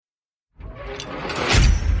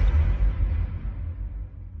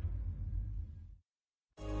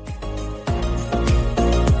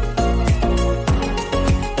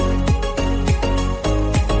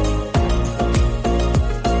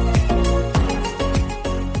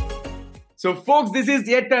So, folks, this is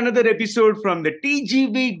yet another episode from the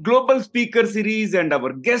TGV Global Speaker Series, and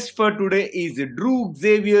our guest for today is Drew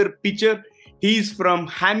Xavier Pitcher. He's from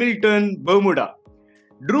Hamilton, Bermuda.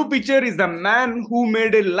 Drew Pitcher is the man who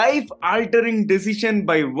made a life-altering decision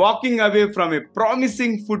by walking away from a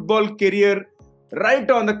promising football career right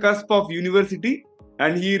on the cusp of university,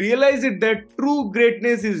 and he realized that true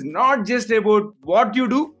greatness is not just about what you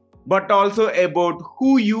do, but also about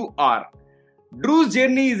who you are. Drew's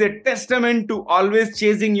journey is a testament to always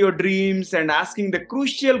chasing your dreams and asking the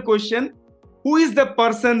crucial question, who is the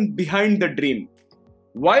person behind the dream?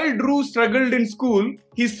 While Drew struggled in school,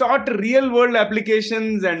 he sought real-world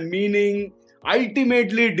applications and meaning,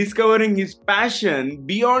 ultimately discovering his passion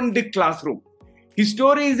beyond the classroom. His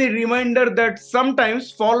story is a reminder that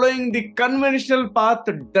sometimes following the conventional path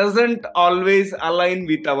doesn't always align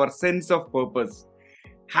with our sense of purpose.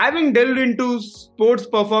 Having delved into sports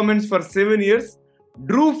performance for 7 years,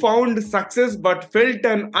 Drew found success but felt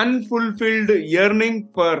an unfulfilled yearning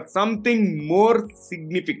for something more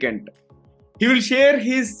significant. He will share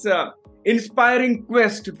his inspiring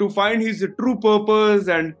quest to find his true purpose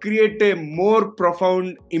and create a more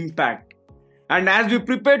profound impact. And as we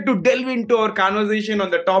prepare to delve into our conversation on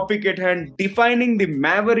the topic at hand, defining the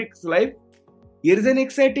Maverick's life, here is an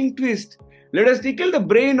exciting twist. Let us tickle the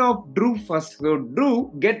brain of Drew first. So,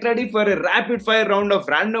 Drew, get ready for a rapid fire round of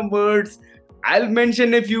random words. I'll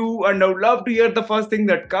mention a few, and I would love to hear the first thing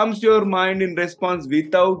that comes to your mind in response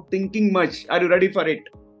without thinking much. Are you ready for it?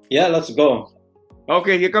 Yeah, let's go.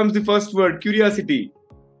 Okay, here comes the first word. Curiosity.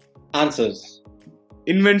 Answers.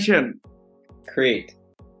 Invention. Create.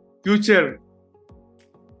 Future.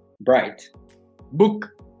 Bright.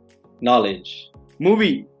 Book. Knowledge.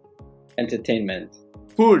 Movie. Entertainment.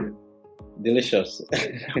 Food. Delicious.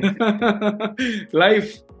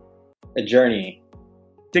 Life. A journey.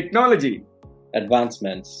 Technology.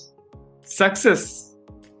 Advancements. Success.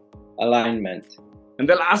 Alignment. And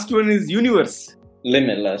the last one is universe.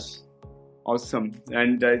 Limitless. Awesome.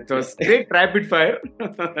 And it was great rapid fire,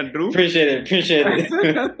 Drew. Appreciate it.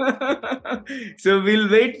 So we'll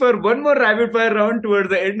wait for one more rapid fire round towards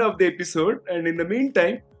the end of the episode. And in the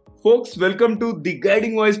meantime, folks, welcome to the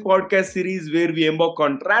Guiding Voice podcast series where we embark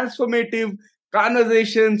on transformative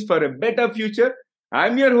conversations for a better future.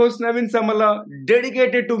 I'm your host, Navin Samala,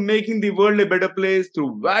 dedicated to making the world a better place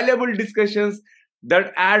through valuable discussions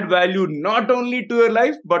that add value not only to your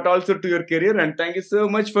life, but also to your career. And thank you so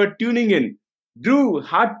much for tuning in. Drew,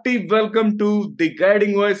 hearty welcome to the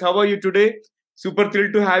Guiding Voice. How are you today? Super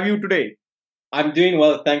thrilled to have you today. I'm doing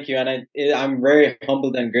well, thank you. And I'm very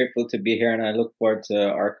humbled and grateful to be here. And I look forward to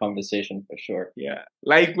our conversation for sure. Yeah,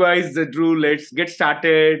 likewise, Drew, let's get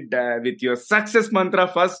started with your success mantra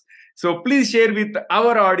first. So please share with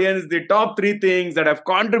our audience the top 3 things that have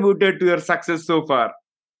contributed to your success so far.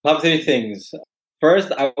 Top 3 things.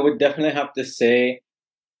 First, I would definitely have to say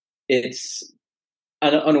it's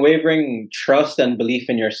an unwavering trust and belief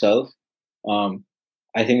in yourself.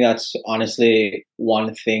 I think that's honestly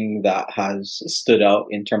one thing that has stood out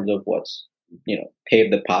in terms of what's,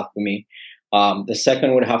 paved the path for me. The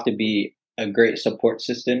second would have to be a great support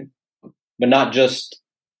system, but not just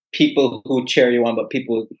people who cheer you on, but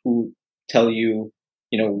people who tell you,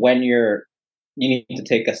 when you need to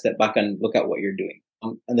take a step back and look at what you're doing.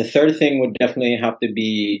 And the third thing would definitely have to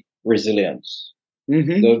be resilience.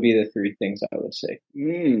 Mm-hmm. Those would be the 3 things I would say.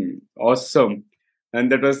 Awesome.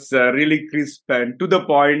 And that was really crisp and to the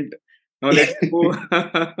point. Now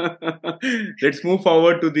let's move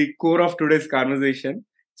forward to the core of today's conversation.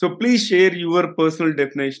 So please share your personal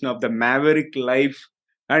definition of the Maverick life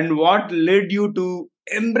and what led you to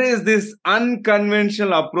embrace this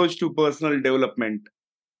unconventional approach to personal development.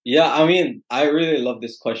 Yeah, I really love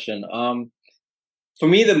this question. For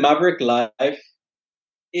me, the Maverick life,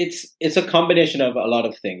 it's a combination of a lot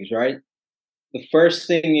of things, right? The first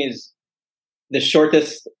thing is the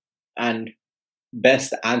shortest and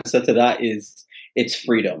best answer to that is it's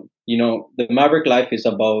freedom. The Maverick life is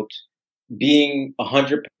about being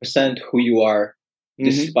 100% who you are,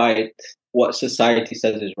 despite what society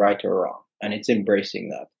says is right or wrong. And it's embracing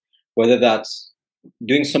that, whether that's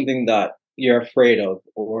doing something that you're afraid of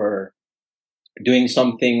or doing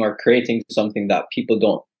something or creating something that people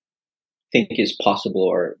don't think is possible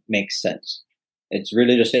or makes sense. It's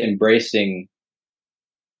really just embracing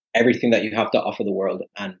everything that you have to offer the world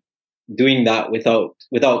and doing that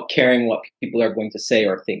without caring what people are going to say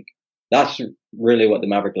or think. That's really what the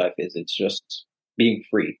Maverick life is. It's just being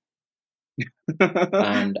free.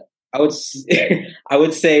 And I would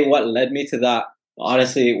say what led me to that,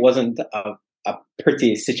 honestly, it wasn't a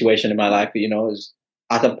pretty situation in my life. It was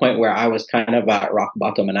at a point where I was kind of at rock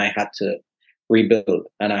bottom and I had to rebuild,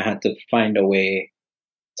 and I had to find a way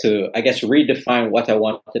to, I guess, redefine what I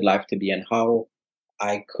wanted life to be and how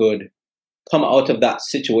I could come out of that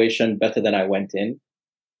situation better than I went in.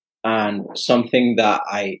 And something that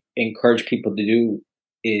I encourage people to do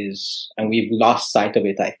is, and we've lost sight of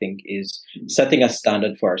it, I think, is setting a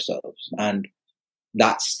standard for ourselves. And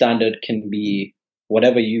that standard can be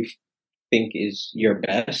whatever you think is your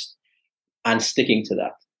best and sticking to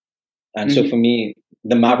that. And so for me,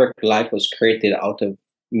 the Maverick life was created out of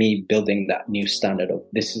me building that new standard of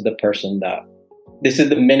this is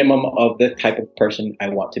the minimum of the type of person I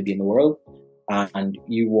want to be in the world. And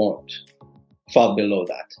you won't fall below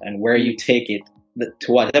that. And where you take it,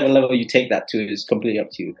 to whatever level you take that to is completely up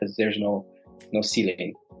to you, because there's no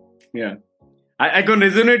ceiling. Yeah. I can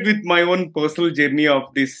resonate with my own personal journey of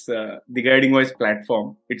this, the Guiding Voice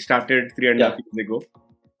platform. It started 3.5 years ago.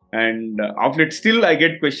 And of late, still I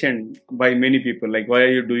get questioned by many people, like, why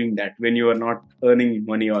are you doing that when you are not earning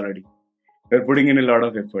money already? You're putting in a lot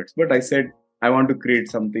of efforts. But I said, I want to create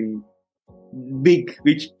something big,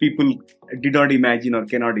 which people did not imagine or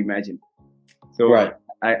cannot imagine. So right.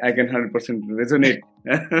 I can 100% resonate.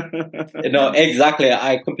 Exactly.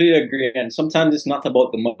 I completely agree. And sometimes it's not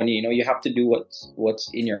about the money. You have to do what's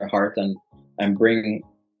in your heart and bring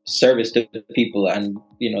service to the people, and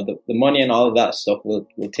the money and all of that stuff will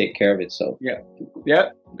take care of it. So yeah,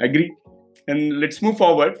 agree. And let's move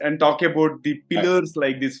forward and talk about the pillars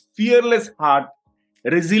like this: fearless heart,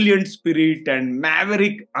 resilient spirit, and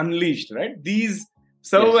Maverick unleashed. Right? These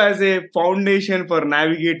serve as a foundation for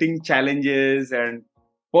navigating challenges and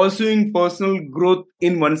pursuing personal growth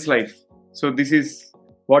in one's life. So this is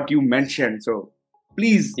what you mentioned. So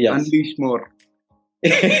please unleash more.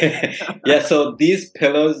 So these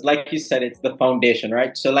pillars, like you said, it's the foundation,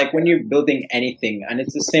 right? So like when you're building anything, and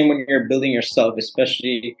it's the same when you're building yourself,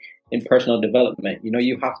 especially in personal development,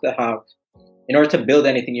 you have to have, in order to build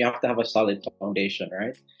anything, you have to have a solid foundation,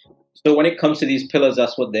 right? So when it comes to these pillars,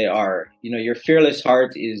 that's what they are. Your fearless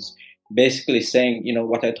heart is basically saying,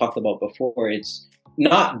 what I talked about before. It's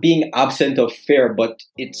not being absent of fear, but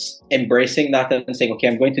it's embracing that and saying, okay,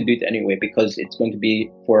 I'm going to do it anyway, because it's going to be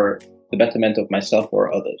for the betterment of myself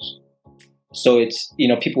or others. So it's,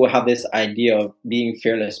 people have this idea of being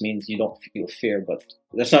fearless means you don't feel fear, but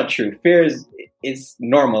that's not true. Fear is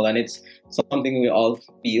normal, and it's something we all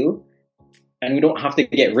feel, and we don't have to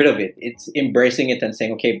get rid of it. It's embracing it and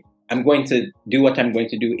saying, okay, I'm going to do what I'm going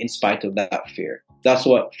to do in spite of that fear. That's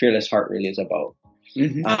what fearless heart really is about.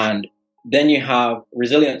 And then you have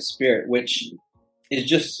resilient spirit, which is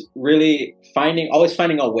just really always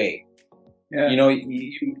finding a way.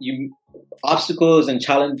 You obstacles and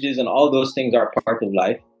challenges and all those things are part of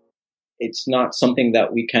life. It's not something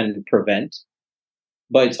that we can prevent,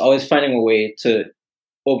 but it's always finding a way to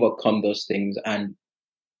overcome those things and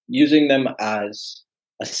using them as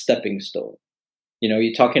a stepping stone.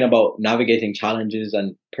 You're talking about navigating challenges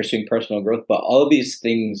and pursuing personal growth, but all of these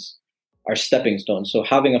things are stepping stones. So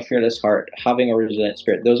having a fearless heart, having a resilient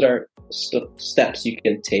spirit, those are steps you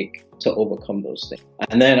can take to overcome those things.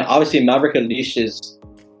 And then obviously Maverick Unleashed is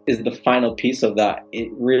the final piece of that. It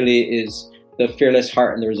really is the fearless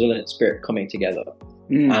heart and the resilient spirit coming together.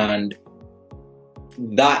 And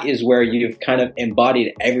that is where you've kind of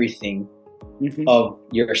embodied everything of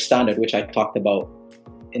your standard, which I talked about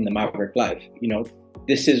in the Maverick life.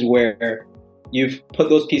 This is where you've put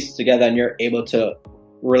those pieces together and you're able to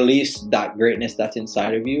release that greatness that's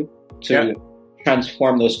inside of you to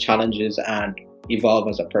transform those challenges and evolve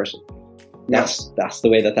as a person. That's the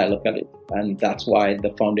way that I look at it. And that's why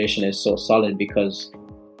the foundation is so solid, because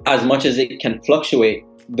as much as it can fluctuate,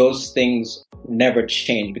 those things never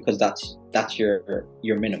change, because that's your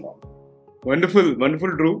minimum. Wonderful,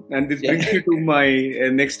 Drew. And this brings me to my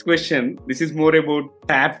next question. This is more about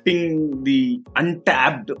tapping the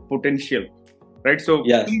untapped potential, right? So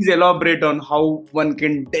please elaborate on how one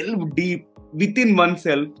can delve deep within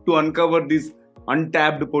oneself to uncover this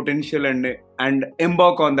untapped potential and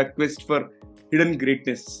embark on the quest for hidden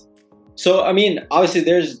greatness. So, I mean, obviously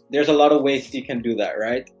there's a lot of ways you can do that,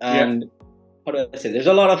 right? And how do I say? There's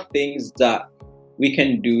a lot of things that we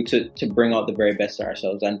can do to bring out the very best in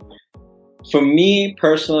ourselves. And for me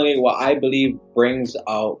personally, what I believe brings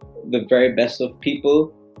out the very best of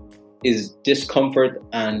people is discomfort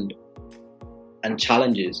and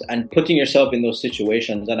challenges and putting yourself in those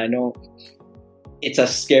situations. And I know it's a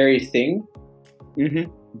scary thing,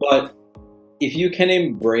 but if you can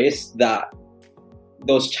embrace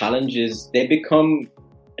those challenges, they become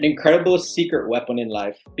an incredible secret weapon in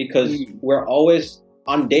life, because we're always,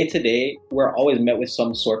 on day to day, we're always met with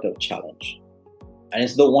some sort of challenge. And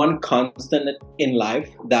it's the one constant in life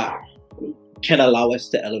that can allow us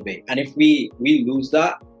to elevate. And if we lose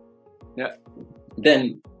that, yeah,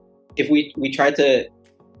 then if we try to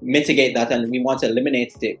mitigate that and we want to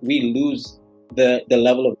eliminate it, we lose the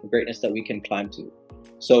level of greatness that we can climb to.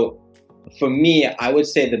 So for me, I would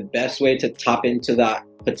say the best way to tap into that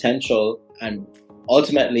potential and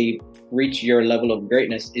ultimately reach your level of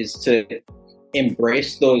greatness is to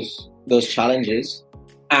embrace those challenges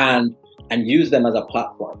and use them as a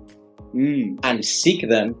platform and seek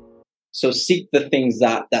them. So seek the things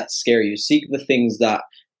that scare you, seek the things that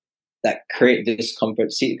create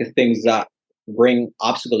discomfort, seek the things that bring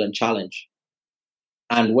obstacle and challenge.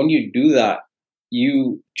 And when you do that,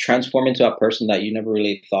 you transform into a person that you never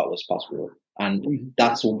really thought was possible. And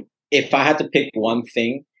that's, if I had to pick one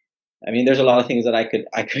thing, I mean, there's a lot of things that I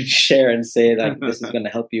could share and say that this is going to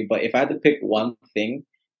help you. But if I had to pick one thing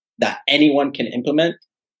that anyone can implement,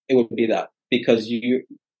 it would be that, because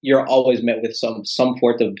you're always met with some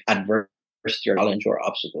sort of adversity or challenge or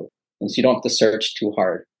obstacle, and so you don't have to search too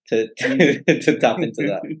hard to tap into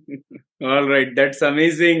that. All right, that's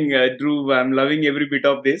amazing, Drew. I'm loving every bit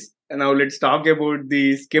of this. And now let's talk about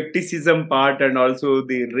the skepticism part and also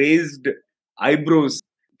the raised eyebrows.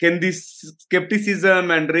 Can this skepticism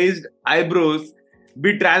and raised eyebrows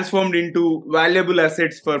be transformed into valuable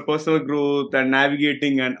assets for personal growth and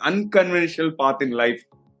navigating an unconventional path in life?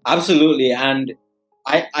 Absolutely. And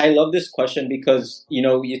I love this question because,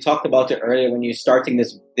 you talked about it earlier when you're starting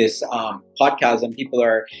this podcast, and people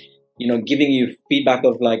are, giving you feedback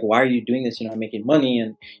of like, why are you doing this? You're not making money.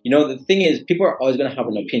 And, the thing is, people are always going to have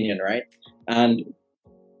an opinion, right? And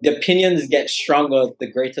the opinions get stronger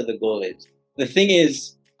the greater the goal is. The thing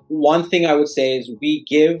is, one thing I would say is we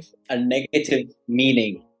give a negative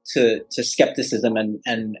meaning to skepticism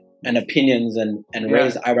and opinions and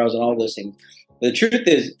raised eyebrows and all those things. The truth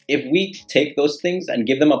is, if we take those things and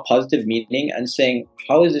give them a positive meaning and saying,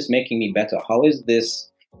 how is this making me better? How is this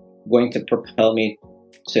going to propel me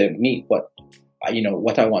to meet what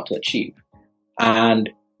I want to achieve? And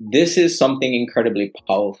this is something incredibly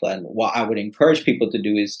powerful. And what I would encourage people to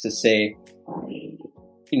do is to say,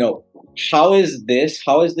 how is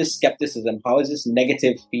this skepticism? How is this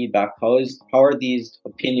negative feedback? How are these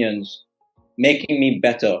opinions making me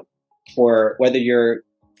better for whether you're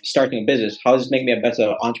starting a business? How does this make me a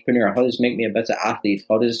better entrepreneur? How does this make me a better athlete?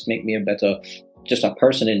 How does this make me a better, just a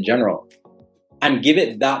person in general? And give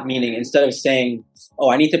it that meaning instead of saying, oh,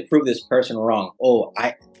 I need to prove this person wrong. Oh,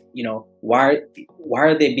 why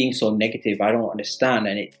are they being so negative? I don't understand.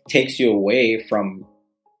 And it takes you away from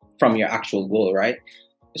your actual goal, right?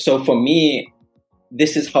 So for me,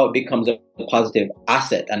 this is how it becomes a positive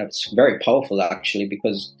asset. And it's very powerful actually,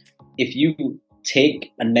 because if you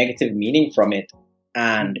take a negative meaning from it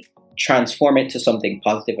and transform it to something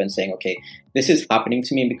positive and saying, okay, this is happening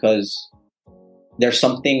to me because there's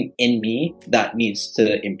something in me that needs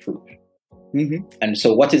to improve. Mm-hmm. And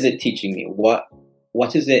so what is it teaching me?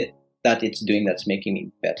 What is it that it's doing that's making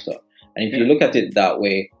me better? And if you look at it that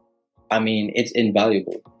way, I mean, it's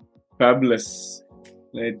invaluable. Fabulous.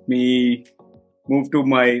 Let me move to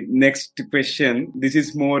my next question. This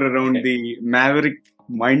is more around the Maverick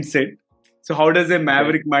mindset. So how does a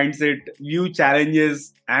Maverick mindset view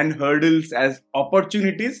challenges and hurdles as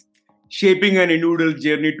opportunities, shaping an individual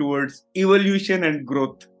journey towards evolution and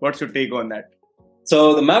growth? What's your take on that?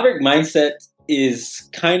 So the Maverick mindset is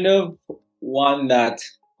kind of one that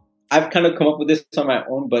I've kind of come up with this on my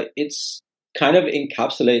own, but it's kind of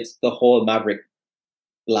encapsulates the whole Maverick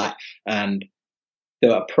life and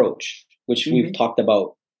the approach, which we've talked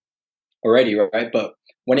about already, right? But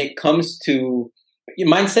when it comes to your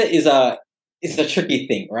mindset is a tricky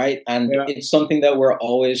thing, right? And it's something that we're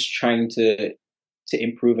always trying to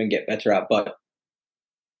improve and get better at. But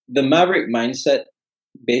the Maverick mindset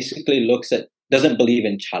basically doesn't believe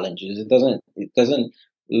in challenges. It doesn't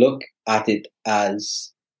look at it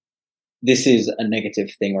as this is a negative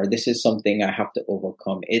thing or this is something I have to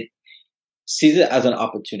overcome. It sees it as an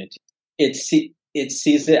opportunity. It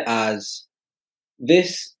sees it as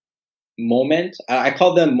this moment. I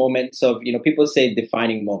call them moments of, people say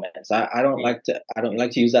defining moments. I don't like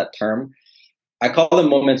to use that term. I call them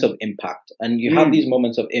moments of impact. And you have these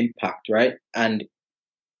moments of impact, right? And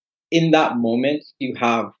in that moment, you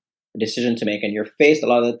have a decision to make, and you're faced a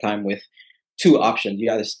lot of the time with two options.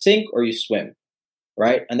 You either sink or you swim,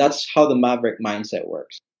 right? And that's how the Maverick mindset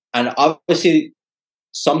works. And obviously,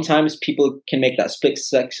 sometimes people can make that split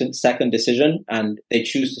second decision and they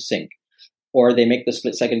choose to sink, or they make the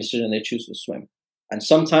split second decision and they choose to swim. And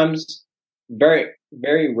sometimes, very,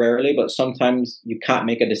 very rarely, but sometimes you can't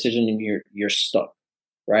make a decision and you're stuck,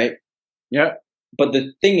 right? Yeah. But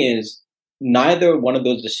the thing is, neither one of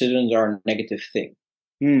those decisions are a negative thing.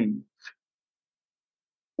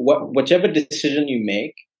 whichever decision you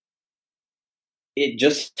make, it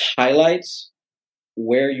just highlights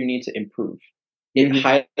where you need to improve. It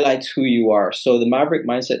highlights who you are. So the Maverick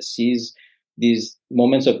mindset sees these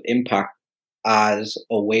moments of impact as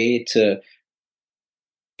a way to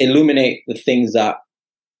illuminate the things that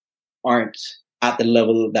aren't at the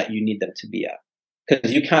level that you need them to be at.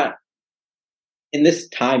 Because you can't, in this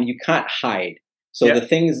time, you can't hide. So the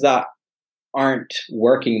things that aren't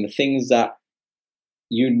working, the things that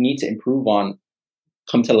you need to improve on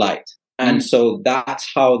come to light. And so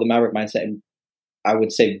that's how the Maverick mindset, I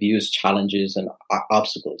would say, views challenges and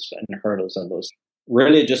obstacles and hurdles and those.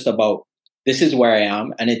 Really just about, this is where I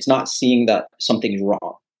am. And it's not seeing that something's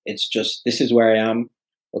wrong. It's just, this is where I am.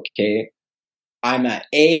 Okay. I'm at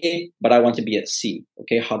A, but I want to be at C.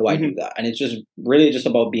 Okay. How do I do that? And it's just really just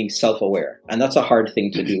about being self-aware. And that's a hard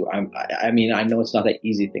thing to do. I mean, I know it's not an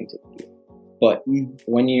easy thing to do, but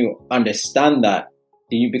when you understand that,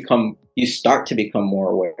 you start to become more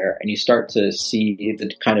aware, and you start to see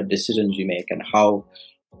the kind of decisions you make and how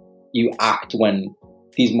you act when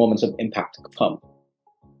these moments of impact come.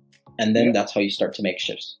 And then that's how you start to make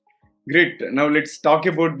shifts. Great. Now let's talk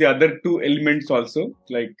about the other two elements also.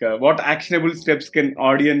 Like what actionable steps can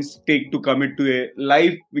audience take to commit to a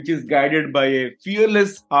life which is guided by a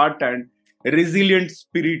fearless heart and resilient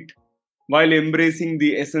spirit while embracing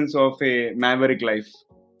the essence of a maverick life?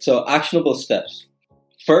 So actionable steps.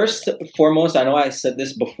 First, foremost, I know I said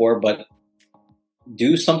this before, but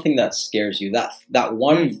do something that scares you. That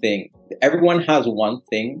one thing. Everyone has one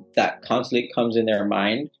thing that constantly comes in their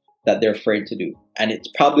mind that they're afraid to do. And it's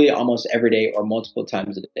probably almost every day or multiple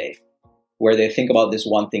times a day where they think about this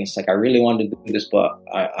one thing. It's like, I really want to do this, but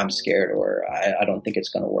I'm scared, or I don't think it's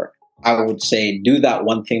going to work. I would say do that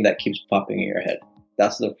one thing that keeps popping in your head.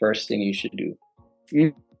 That's the first thing you should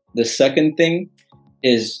do. The second thing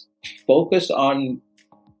is focus on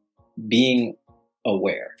being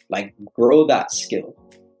aware, like grow that skill,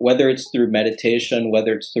 whether it's through meditation,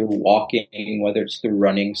 whether it's through walking, whether it's through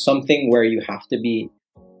running, something where you have to be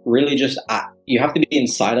really you have to be in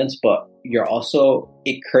silence, but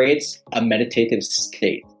it creates a meditative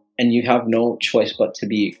state, and you have no choice but to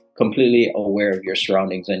be completely aware of your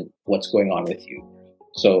surroundings and what's going on with you.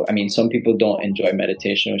 So, I mean, some people don't enjoy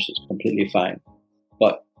meditation, which is completely fine,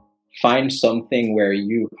 but find something where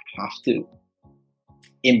you have to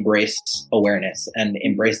embrace awareness and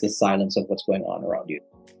embrace the silence of what's going on around you.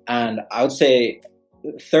 And I would say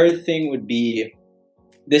the third thing would be,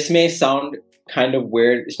 this may sound kind of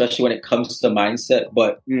weird, especially when it comes to mindset,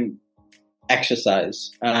 but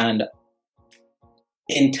exercise, and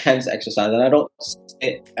intense exercise. And I don't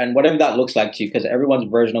say, and whatever that looks like to you, because everyone's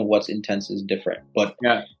version of what's intense is different. But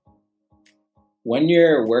when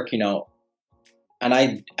you're working out, and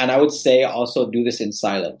I would say also do this in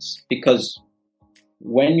silence, because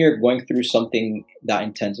when you're going through something that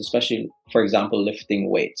intense, especially, for example, lifting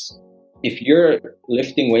weights, if you're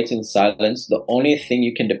lifting weights in silence, the only thing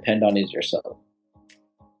you can depend on is yourself.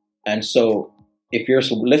 And so if you're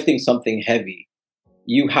lifting something heavy,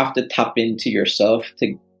 you have to tap into yourself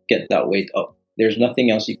to get that weight up. There's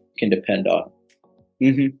nothing else you can depend on.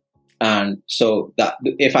 And so that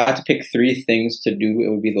if I had to pick three things to do, it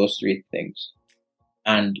would be those three things.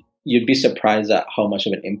 And you'd be surprised at how much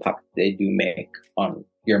of an impact they do make on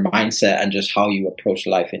your mindset and just how you approach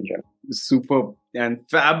life in general. Superb and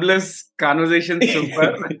fabulous conversation so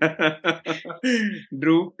far,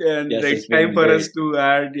 Drew. And Yes, it's time for us to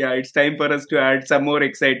add. Yeah, it's time for us to add some more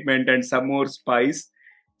excitement and some more spice.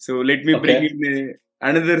 So let me bring in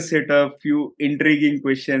another set of few intriguing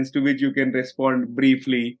questions to which you can respond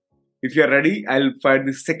briefly. If you're ready, I'll fire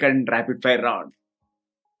the second rapid fire round.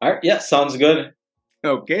 All right. Yeah, sounds good.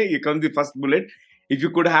 Okay, here comes the first bullet. If you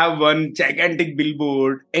could have one gigantic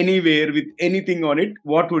billboard anywhere with anything on it,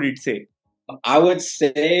 what would it say? I would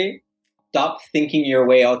say, stop thinking your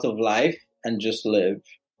way out of life and just live.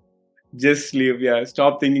 Just live, yeah.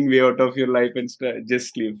 Stop thinking way out of your life and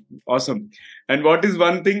just live. Awesome. And what is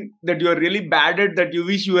one thing that you are really bad at that you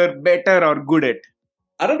wish you were better or good at?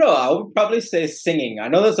 I don't know. I would probably say singing. I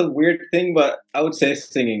know that's a weird thing, but I would say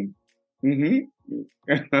singing. And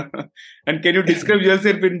can you describe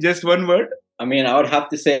yourself in just one word? I mean, I would have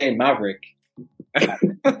to say Maverick.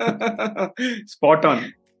 Spot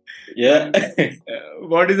on. Yeah.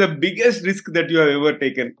 What is the biggest risk that you have ever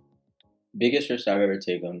taken? Biggest risk I've ever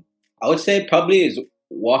taken, I would say probably is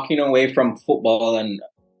walking away from football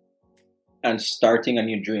and starting a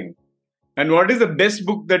new dream. And what is the best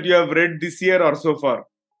book that you have read this year or so far?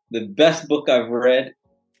 The best book I've read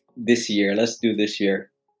this year. Let's do this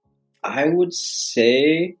year. I would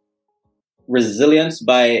say Resilience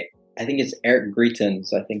by, I think it's Eric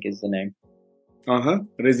Greitens, I think is the name.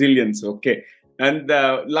 Resilience. Okay. And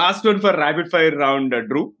the last one for rapid fire round,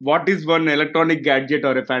 Drew. What is one electronic gadget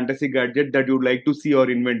or a fantasy gadget that you'd like to see or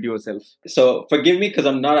invent yourself? So forgive me because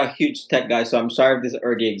I'm not a huge tech guy, so I'm sorry if this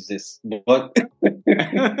already exists. But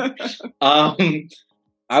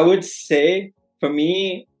I would say for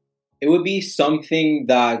me, it would be something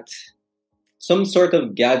that some sort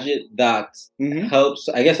of gadget that helps,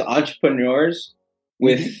 I guess, entrepreneurs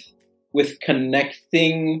with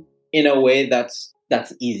connecting in a way that's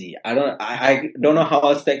easy. I don't know how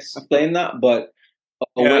else to explain that, but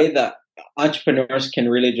a way that entrepreneurs can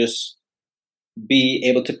really just be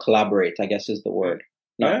able to collaborate, I guess is the word,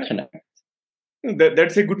 not connect.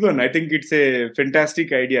 That's a good one. I think it's a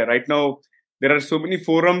fantastic idea. Right now, there are so many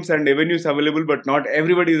forums and avenues available, but not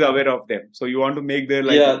everybody is aware of them. So you want to make their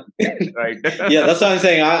life right. Yeah, that's what I'm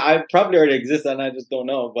saying. I probably already exist and I just don't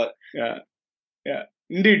know. But yeah,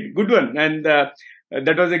 indeed, good one. And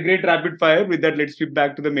that was a great rapid fire. With that, let's flip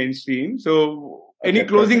back to the mainstream. So, any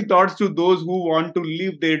closing thoughts to those who want to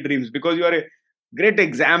live their dreams? Because you are a great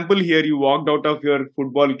example here. You walked out of your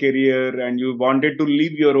football career and you wanted to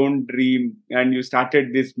live your own dream, and you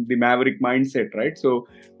started the Maverick mindset, right? So,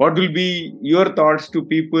 what will be your thoughts to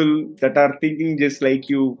people that are thinking just like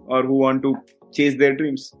you or who want to chase their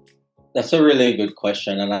dreams? That's a really good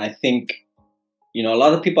question, and I think a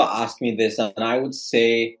lot of people ask me this, and I would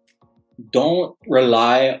say, don't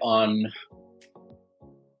rely on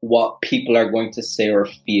what people are going to say or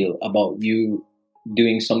feel about you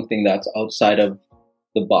doing something that's outside of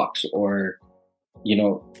the box, or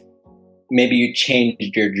maybe you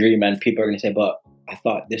changed your dream and people are going to say, but I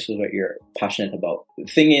thought this was what you're passionate about. The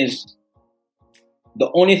thing is,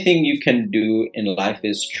 the only thing you can do in life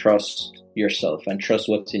is trust yourself and trust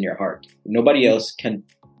what's in your heart. Nobody else can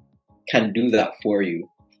do that for you.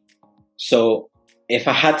 So if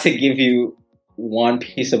I had to give you one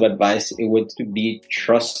piece of advice, it would be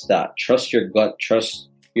trust that. Trust your gut, trust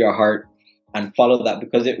your heart, and follow that,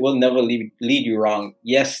 because it will never lead you wrong.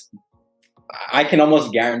 Yes, I can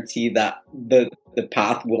almost guarantee that the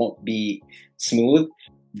path won't be smooth,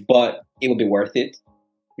 but it will be worth it.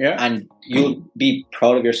 Yeah. And you'll be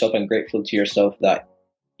proud of yourself and grateful to yourself that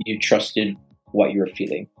you trusted what you were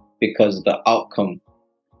feeling, because the outcome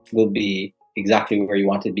will be exactly where you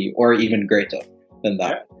want to be, or even greater than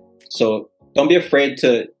that. Yeah. So don't be afraid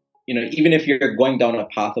to, even if you're going down a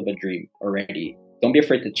path of a dream already, don't be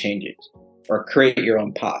afraid to change it or create your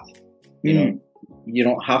own path. You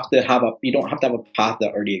don't have to have a path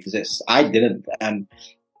that already exists. I didn't, and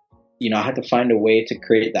I had to find a way to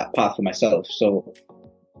create that path for myself. So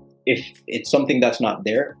if it's something that's not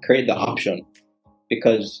there, create the option,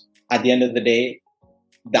 because at the end of the day,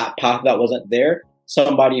 that path that wasn't there,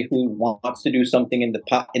 somebody who wants to do something in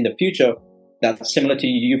the future that's similar to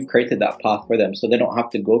you, you've created that path for them, so they don't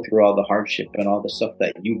have to go through all the hardship and all the stuff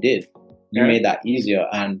that you did. You made that easier,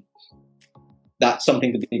 and that's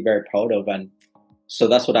something to be very proud of. And so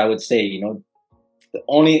that's what I would say. You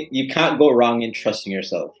can't go wrong in trusting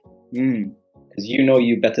yourself, because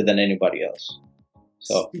you better than anybody else.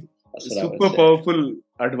 So that's what I would say. Super powerful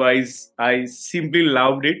advice. I simply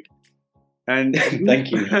loved it. And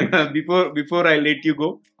thank you. Before I let you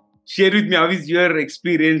go, share with me, how is your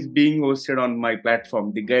experience being hosted on my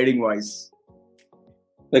platform, The Guiding Voice?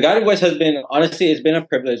 The Guiding Voice has been, honestly, it's been a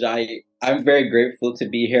privilege. I'm very grateful to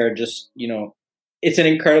be here. Just, it's an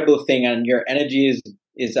incredible thing, and your energy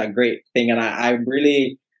is a great thing. And I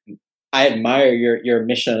admire your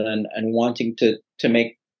mission and wanting to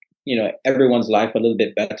make, everyone's life a little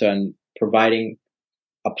bit better, and providing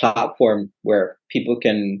a platform where people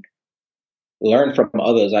can learn from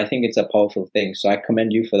others. I think it's a powerful thing. So I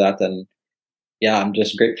commend you for that. And yeah, I'm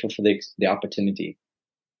just grateful for the opportunity.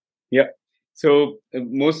 Yeah. So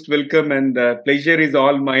most welcome, and pleasure is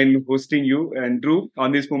all mine hosting you. And Drew,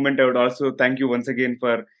 on this moment, I would also thank you once again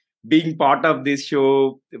for being part of this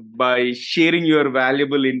show by sharing your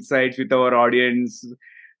valuable insights with our audience.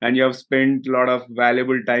 And you have spent a lot of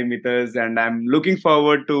valuable time with us. And I'm looking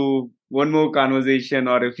forward to one more conversation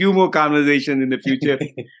or a few more conversations in the future.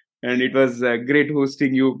 And it was great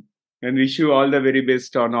hosting you, and wish you all the very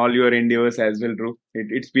best on all your endeavors as well, Drew.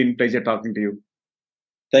 It's been a pleasure talking to you.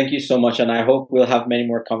 Thank you so much. And I hope we'll have many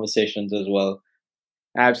more conversations as well.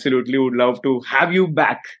 Absolutely. Would love to have you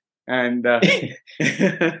back. And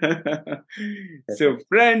so,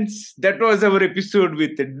 friends, that was our episode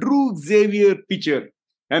with Drew Xavier Pitcher.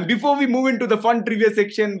 And before we move into the fun trivia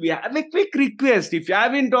section, we have a quick request. If you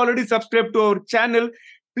haven't already subscribed to our channel,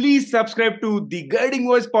 please subscribe to the Guiding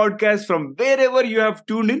Voice podcast from wherever you have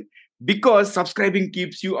tuned in, because subscribing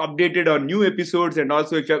keeps you updated on new episodes. And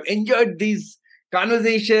also, if you have enjoyed this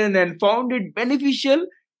conversation and found it beneficial,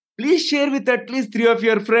 please share with at least 3 of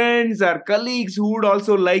your friends or colleagues who would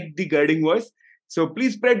also like the guiding voice. So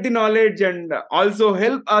please spread the knowledge and also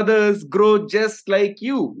help others grow just like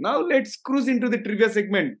you. Now let's cruise into the trivia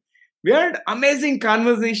segment. We had amazing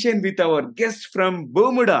conversation with our guest from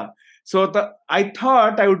Bermuda. So I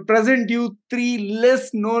thought I would present you 3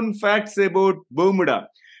 less known facts about Bermuda.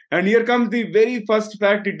 And here comes the very first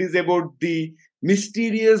fact. It is about the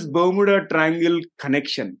mysterious Bermuda Triangle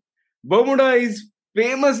connection. Bermuda is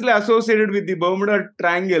famously associated with the Bermuda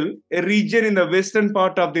Triangle, a region in the western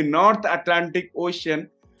part of the North Atlantic Ocean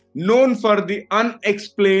known for the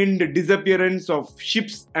unexplained disappearance of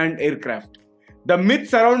ships and aircraft. The myth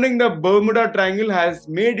surrounding the Bermuda Triangle has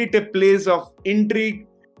made it a place of intrigue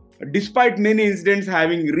despite many incidents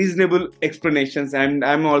having reasonable explanations, and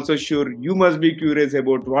I'm also sure you must be curious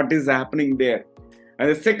about what is happening there. And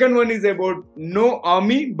the second one is about no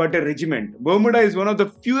army but a regiment. Bermuda is one of the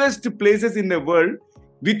fewest places in the world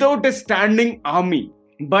without a standing army,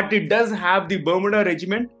 but it does have the Bermuda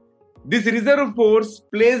Regiment. This reserve force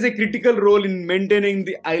plays a critical role in maintaining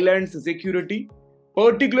the island's security,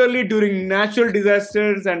 particularly during natural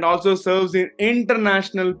disasters, and also serves in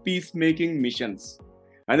international peacemaking missions.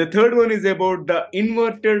 And the third one is about the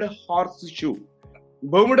inverted horseshoe.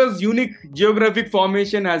 Bermuda's unique geographic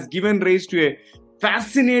formation has given rise to a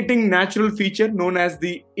fascinating natural feature known as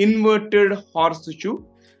the inverted horseshoe.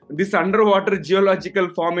 This underwater geological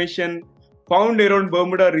formation found around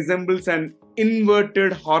Bermuda resembles an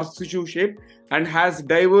inverted horseshoe shape and has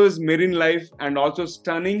diverse marine life and also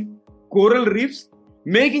stunning coral reefs,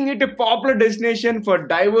 making it a popular destination for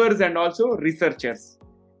divers and also researchers.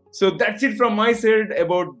 So that's it from my side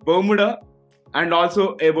about Bermuda and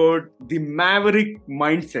also about the Maverick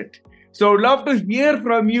mindset. So I would love to hear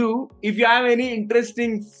from you if you have any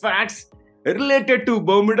interesting facts related to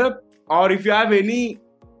Bermuda, or if you have any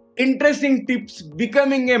interesting tips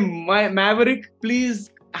becoming a Maverick, please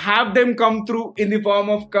have them come through in the form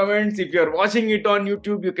of comments. If you're watching it on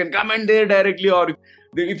YouTube, you can comment there directly, or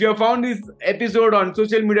if you have found this episode on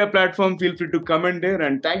social media platform, feel free to comment there.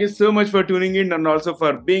 And thank you so much for tuning in and also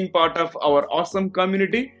for being part of our awesome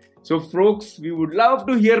community. So folks, we would love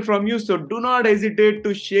to hear from you. So do not hesitate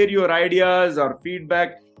to share your ideas or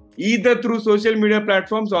feedback either through social media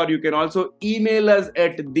platforms, or you can also email us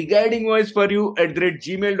at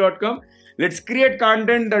theguidingvoiceforyou@gmail.com. Let's create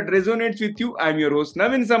content that resonates with you. I'm your host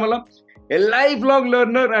Navin Samala, a lifelong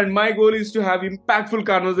learner, and my goal is to have impactful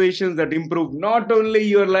conversations that improve not only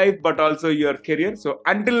your life but also your career. So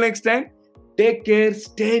until next time, take care,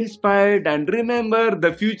 stay inspired, and remember,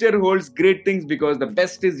 the future holds great things because the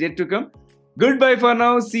best is yet to come. Goodbye for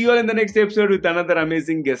now. See you all in the next episode with another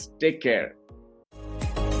amazing guest. Take care.